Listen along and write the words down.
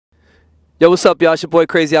Yo, what's up, y'all? It's your boy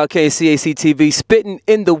Crazy Alcayne, CACTV. Spittin'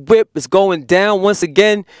 in the Whip is going down once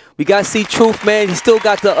again. We got C Truth, man. He still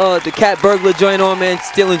got the cat burglar joint on, man,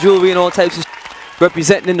 stealing jewelry and all types of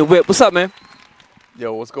representing in the whip. What's up, man?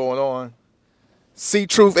 Yo, what's going on? C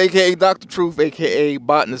Truth, aka Dr. Truth, aka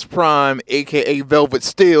Botanist Prime, aka Velvet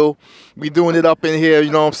Steel. We doing it up in here, you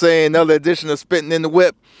know what I'm saying? Another edition of Spittin' in the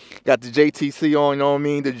Whip. Got the JTC on, you know what I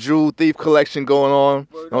mean? The Jewel Thief collection going on.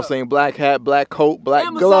 You know what I'm saying? Black hat, black coat, black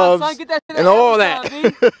Amazon, gloves, son, get that shit and on all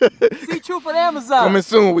Amazon, that. C Truth at Amazon. Coming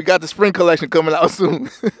soon. We got the spring collection coming out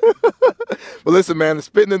soon. But listen, man, the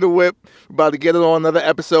Spittin' in the Whip. We're about to get it on another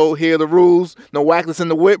episode. Here are the rules. No wackless in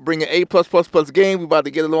the whip. Bring an A+++ game. We're about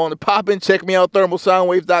to get it on and popping. Check me out,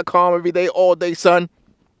 thermalsoundwaves.com every day, all day, son.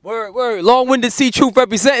 Word, word. Long-winded C Truth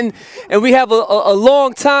representing. And we have a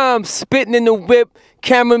long time Spittin' in the Whip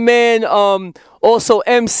cameraman, also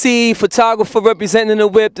MC, photographer representing in the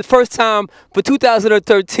whip. The first time for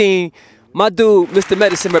 2013, my dude, Mr.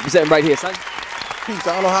 Medicine, representing right here, son. Peace.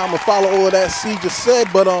 I don't know how I'm gonna follow all of that C just said,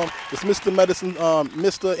 but it's Mr. Medicine,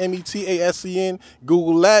 Mr. METASCN.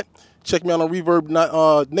 Google that. Check me out on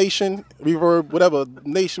Reverb Nation, Reverb whatever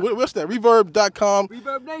Nation. What's that? Reverb.com.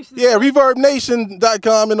 Reverb Nation. Yeah,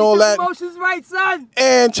 ReverbNation.com and all that. Promotions right, son.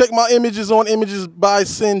 And check my images on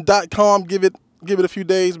imagesbysin.com. Give it a few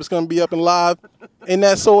days, but it's gonna be up and live. And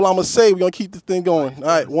that's all I'm gonna say. We're gonna keep this thing going. All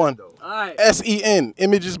right, one. All right. SEN,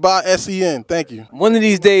 images by SEN. Thank you. One of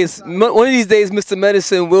these days, Mr.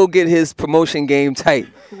 Medicine will get his promotion game tight.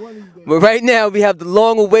 But right now, we have the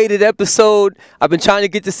long-awaited episode. I've been trying to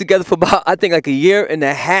get this together for about, I think, like a year and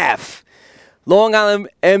a half. Long Island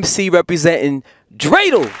MC representing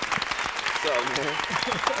Dreydle. What's up, man?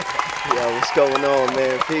 Yo, what's going on,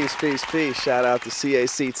 man? Peace, peace, peace. Shout out to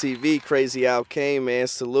CACTV, Crazy Alcayne, man.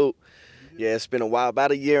 Salute. Yeah, it's been a while,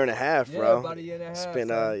 about a year and a half, bro. Yeah, about a year and a half. It's been,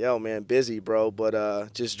 yo, man, busy, bro.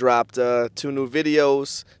 But just dropped 2 new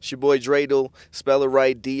videos. It's your boy Dreydle. Spell it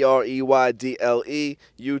right, DREYDLE.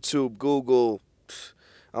 YouTube, Google.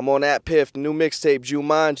 I'm on that Piff. New mixtape,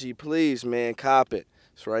 Jumanji. Please, man, cop it.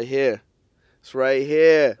 It's right here. It's right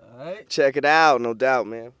here. All right. Check it out, no doubt,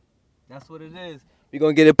 man. That's what it is. We're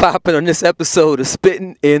going to get it popping on this episode of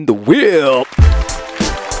Spittin' in the Whip.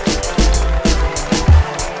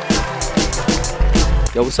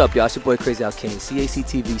 Yo, what's up, y'all? It's your boy Crazy Alcayne,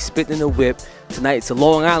 CACTV, Spittin' in the Whip. Tonight, it's a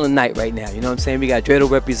Long Island night right now. You know what I'm saying? We got Dreydle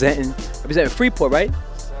representing Freeport, right?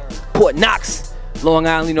 Sir. Port Knox, Long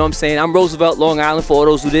Island, you know what I'm saying? I'm Roosevelt, Long Island, for all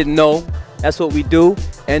those who didn't know. That's what we do.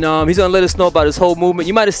 And he's going to let us know about his whole movement.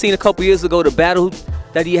 You might have seen a couple years ago the battle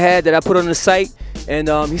that he had that I put on the site. And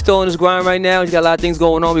he's still on his grind right now. He's got a lot of things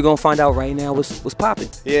going on. We're going to find out right now what's popping.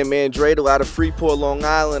 Yeah, man, Dreydle out of Freeport, Long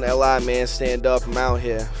Island. LI, man, stand up. I'm out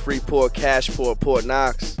here. Freeport, Cashport, Port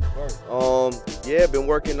Knox. Yeah, been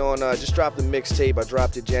working on, just dropped a mixtape. I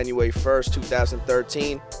dropped it January 1st,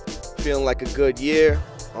 2013. Feeling like a good year.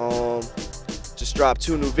 Just dropped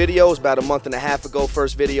 2 new videos about a month and a half ago.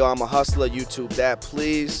 First video, I'm a Hustler. YouTube that,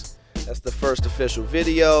 please. That's the first official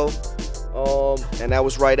video. And that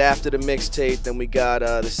was right after the mixtape. Then we got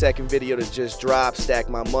the second video that just dropped, Stack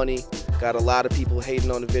My Money. Got a lot of people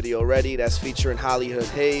hating on the video already. That's featuring Hollywood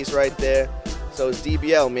Hayes right there. So it's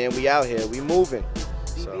DBL, man. We out here. We moving.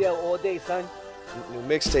 DBL all day, son. New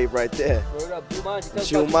mixtape right there. Word up, Jumanji. Tell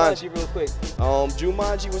us about Jumanji real quick.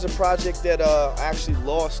 Jumanji was a project that I actually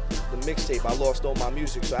lost the mixtape. I lost all my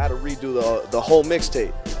music, so I had to redo the whole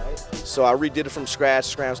mixtape. Right. So I redid it from scratch,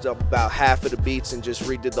 scrounged up about half of the beats, and just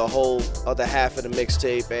redid the whole other half of the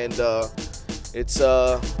mixtape. And it's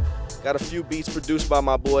got a few beats produced by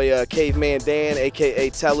my boy Caveman Dan, aka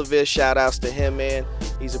Televis. Shout outs to him, man.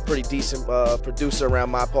 He's a pretty decent producer around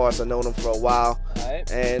my parts. I've known him for a while. All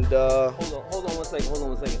right. And hold on one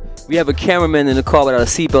second. We have a cameraman in the car without a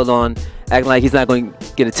seatbelt on, acting like he's not going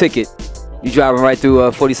to get a ticket. You driving right through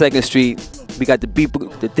 42nd Street. We got the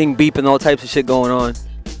thing beeping, all types of shit going on.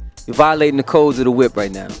 You're violating the codes of the whip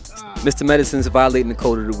right now. Mr. Medicine's violating the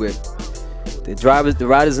code of the whip. The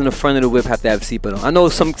riders in the front of the whip have to have seatbelt on. I know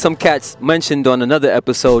some cats mentioned on another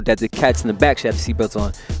episode that the cats in the back should have seatbelts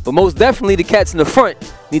on, but most definitely the cats in the front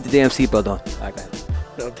need the damn seatbelt on. I got it.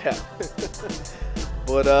 No doubt.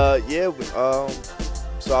 But yeah,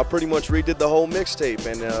 so I pretty much redid the whole mixtape,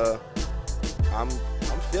 and I'm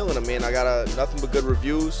feeling it, man. I got nothing but good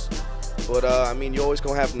reviews. But I mean, you're always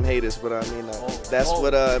gonna have them haters. But I mean, that's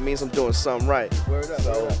what it means. I'm doing something right. Word up,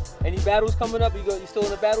 so, word up. Any battles coming up? You still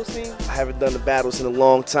in the battle scene? I haven't done the battles in a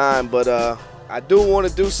long time, but I do want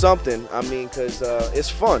to do something. I mean, cause it's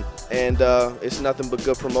fun, and it's nothing but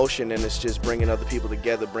good promotion, and it's just bringing other people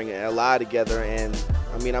together, bringing LI together. And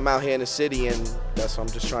I mean, I'm out here in the city, and that's why I'm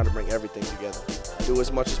just trying to bring everything together, do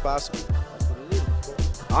as much as possible. That's what it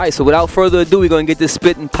is. All right, so without further ado, we're gonna get this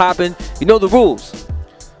spitting popping. You know the rules.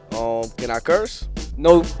 Can I curse?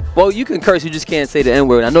 No, well, you can curse, you just can't say the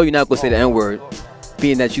N-word. I know you're not gonna say the N-word,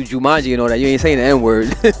 being that you Jumanji and all that. You ain't saying the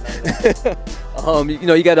N-word. You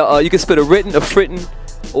know, you gotta, you can spit a written, a fritten,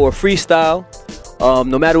 or a freestyle.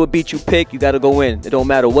 No matter what beat you pick, you gotta go in. It don't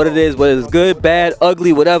matter what it is, whether it's good, bad,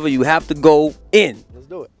 ugly, whatever. You have to go in. Let's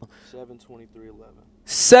do it. 7-23-11.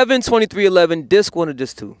 7-23-11. Disc 1 or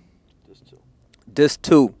disc 2? Disc 2. Disc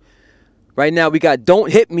 2. Right now we got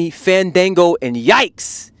Don't Hit Me, Fandango, and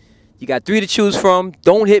Yikes. You got 3 to choose from.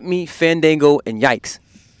 Don't Hit Me, Fandango, and Yikes.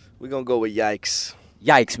 We're gonna go with Yikes.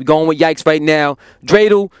 Yikes. We're going with Yikes right now.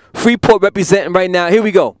 Dreydle, Freeport representing right now. Here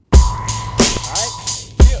we go.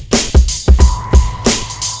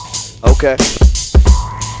 Okay.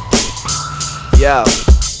 Yo.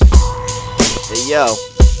 Hey, yo.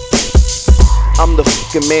 I'm the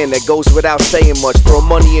fucking man that goes without saying much. Throw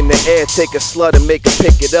money in the air, take a slut and make her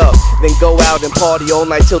pick it up. Then go out and party all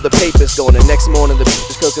night till the paper's gone. The next morning the bitch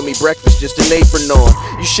is cooking me breakfast, just an apron on.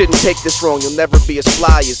 You shouldn't take this wrong, you'll never be as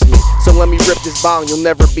fly as me. So let me rip this bong, you'll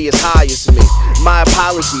never be as high as me. My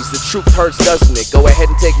apologies, the truth hurts, doesn't it? Go ahead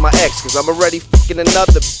and take my ex, cause I'm already fucking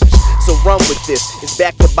another bitch. So run with this, it's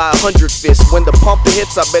backed up by 100 fists. When the pumper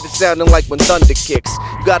hits, I bet it's sounding like when thunder kicks.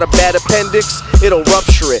 You got a bad appendix? It'll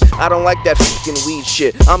rupture it. I don't like that fucking weed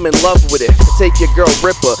shit, I'm in love with it. Take your girl,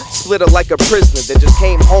 rip her, split her like a prisoner that just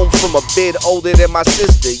came home from a bid older than my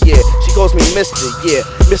sister. Yeah, she calls me Mr. Yeah,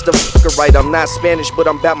 Mr. Fucker right. I'm not Spanish, but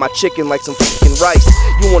I'm about my chicken like some fucking rice.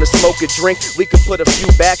 You wanna smoke a drink? We could put a few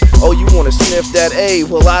back. Oh, you wanna sniff that? Hey,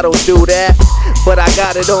 well I don't do that, but I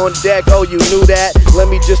got it on deck. Oh, you knew that? Let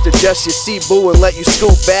me just adjust your C-boo and let you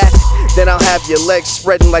scoot back. Then I'll have your legs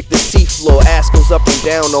spreading like the seafloor. Ass goes up and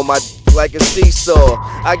down on my like a seesaw.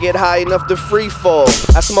 I get high enough to free fall.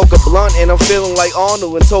 I smoke a blunt and I'm feeling like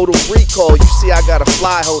Arnold in Total Recall. You see, I got a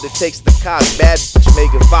fly hoe that takes the cock. Bad bitch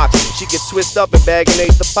Megan Fox. She can twist up and bag and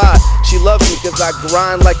ate the pot. She loves me cause I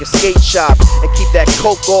grind like a skate shop and keep that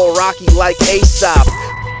coke all rocky like Aesop.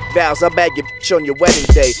 Vows, I bag your bitch on your wedding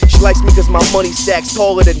day. She likes me cause my money stacks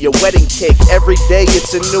taller than your wedding cake. Every day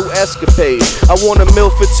it's a new escapade. I want a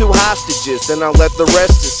meal for 2 hostages, then I'll let the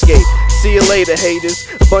rest escape. See you later, haters.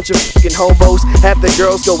 A bunch of fucking homos. Half the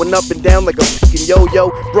girls going up and down like a fucking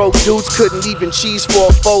yo-yo. Broke dudes couldn't even cheese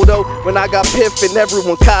for a photo. When I got piff and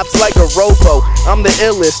everyone cops like a robo. I'm the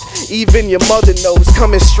illest, even your mother knows.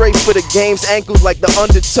 Coming straight for the game's ankles like the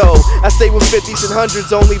undertow. I stay with 50s and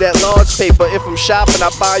 100s, only that large paper. If I'm shopping,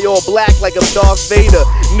 I buy all black like I'm Darth Vader.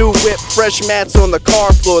 New whip, fresh mats on the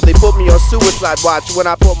car floor. They put me on suicide watch when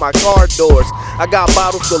I put my car doors. I got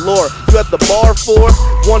bottles galore. You at the bar for?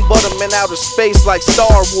 One butterman out of space like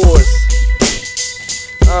Star Wars.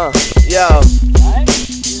 Yo. Alright,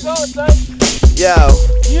 you go, son. Yo.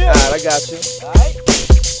 Yeah. Alright, I got you. Alright.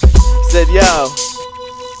 Said yo.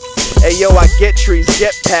 Hey yo, I get trees,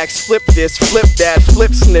 get packs, flip this, flip that,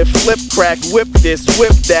 flip sniff, flip crack, whip this,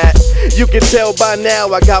 whip that. You can tell by now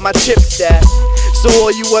I got my chip stat. So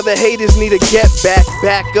all you other haters need to get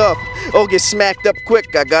back up. Or get smacked up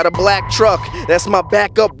quick. I got a black truck, that's my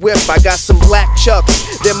backup whip. I got some black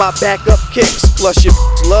chucks, then my backup kicks. Plus your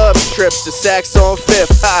love trips to Saks on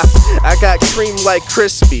Fifth. I got cream like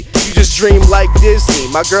crispy, you just dream like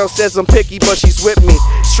Disney. My girl says I'm picky, but she's with me.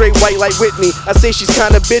 Straight white like Whitney, I say she's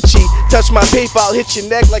kinda bitchy. Touch my paper, I'll hit your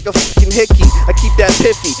neck like a fucking hickey. I keep that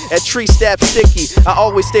piffy, that tree stab sticky. I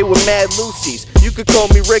always stay with Mad Lucy's, you could call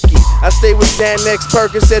me Ricky. I stay with Xanax,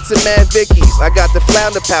 Percocets, and Mad Vickies. I got the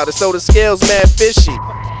flounder powder, so the scales mad fishy.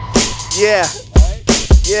 Yeah,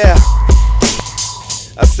 yeah.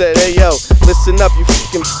 I said, hey yo, listen up, you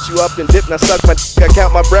fucking you up and dip. Now suck my dick, I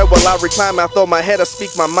count my bread while I recline. I throw my head, I speak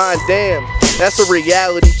my mind. Damn, that's a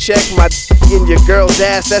reality check. My dick in your girl's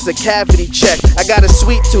ass, that's a cavity check. I got a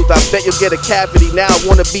sweet tooth, I bet you'll get a cavity. Now I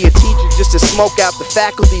wanna be a teacher just to smoke out the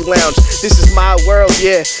faculty lounge. This is my world,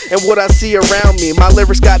 yeah, and what I see around me. My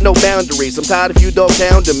lyrics got no boundaries, I'm tired of you dog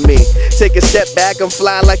down to me. Take a step back, I'm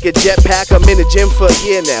flying like a jetpack. I'm in the gym for a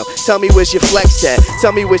year now. Tell me where's your flex at,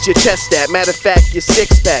 tell me where's your chest at. Matter of fact, your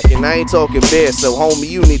six-pack, and I ain't talking beer, so homie,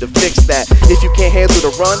 you need to fix that. If you can't handle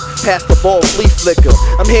the run, pass the ball, flea flicker.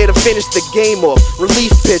 I'm here to finish the game off,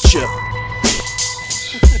 relief pitcher.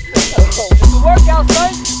 It's the workout,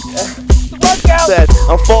 son. It's the workout. Said,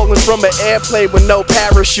 I'm falling from an airplane with no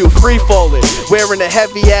parachute, free falling, wearing a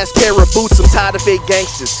heavy ass pair of boots. I'm tired of fake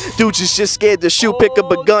gangsters. Dudes is just scared to shoot. Pick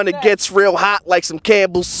up a gun, it gets real hot like some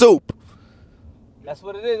Campbell's soup. That's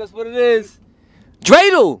what it is. That's what it is.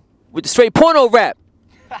 Dreydle with the straight porno rap,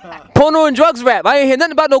 porno and drugs rap. I ain't hear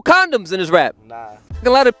nothing about no condoms in his rap. Nah. A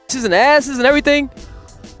lot of bitches and asses and everything.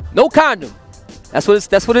 No condom. That's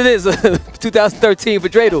what it is. 2013 for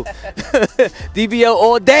Dreydle. DBL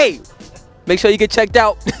all day. Make sure you get checked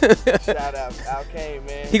out. Shout out Alcayne,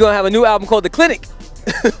 man. He gonna have a new album called The Clinic.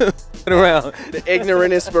 Around. The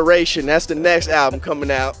Ignorant Inspiration. That's the next album coming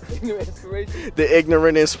out. The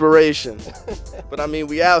Ignorant Inspiration. But I mean,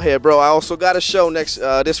 we out here, bro. I also got a show next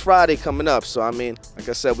this Friday coming up. So I mean, like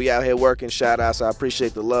I said, we out here working. Shout outs. I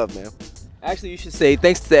appreciate the love, man. Actually, you should say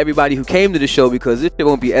thanks to everybody who came to the show, because this shit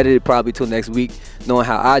won't be edited probably till next week, knowing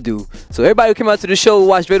how I do. So everybody who came out to the show,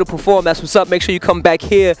 watch Dreydle perform, that's what's up. Make sure you come back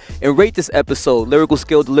here and rate this episode. Lyrical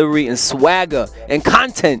skill, delivery, and swagger, and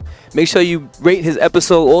content. Make sure you rate his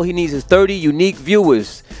episode. All he needs is 30 unique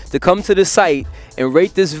viewers to come to the site and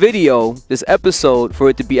rate this video, this episode, for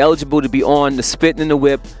it to be eligible to be on the Spittin' in the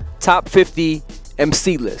Whip Top 50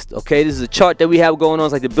 MC list. Okay, this is a chart that we have going on.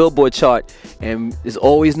 It's like the Billboard chart, and there's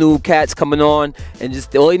always new cats coming on, and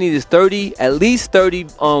just all you need is 30, at least 30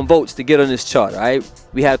 votes to get on this chart. All right,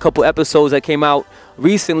 we had a couple episodes that came out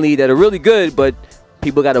recently that are really good, but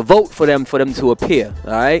people got to vote for them to appear.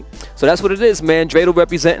 All right, so that's what it is, man. Dreydle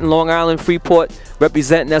representing Long Island, Freeport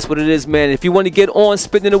representing. That's what it is, man. If you want to get on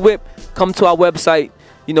Spittin' in the Whip, come to our website.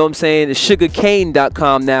 You know what I'm saying? It's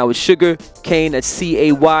sugarcayne.com now. It's sugarcayne, that's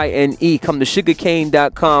C-A-Y-N-E. Come to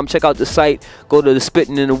sugarcayne.com. Check out the site. Go to the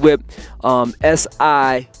Spittin' in the Whip,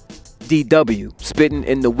 S-I-D-W, Spittin'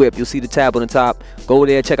 in the Whip. You'll see the tab on the top. Go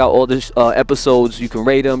there, check out all the episodes. You can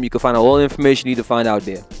rate them. You can find out all the information you need to find out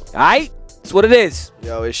there. All right? That's what it is.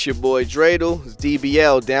 Yo, it's your boy Dreydle. It's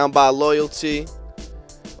DBL, Down by Loyalty.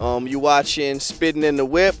 You watching Spittin' in the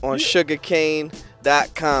Whip on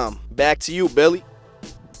sugarcayne.com. Back to you, Billy.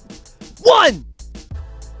 1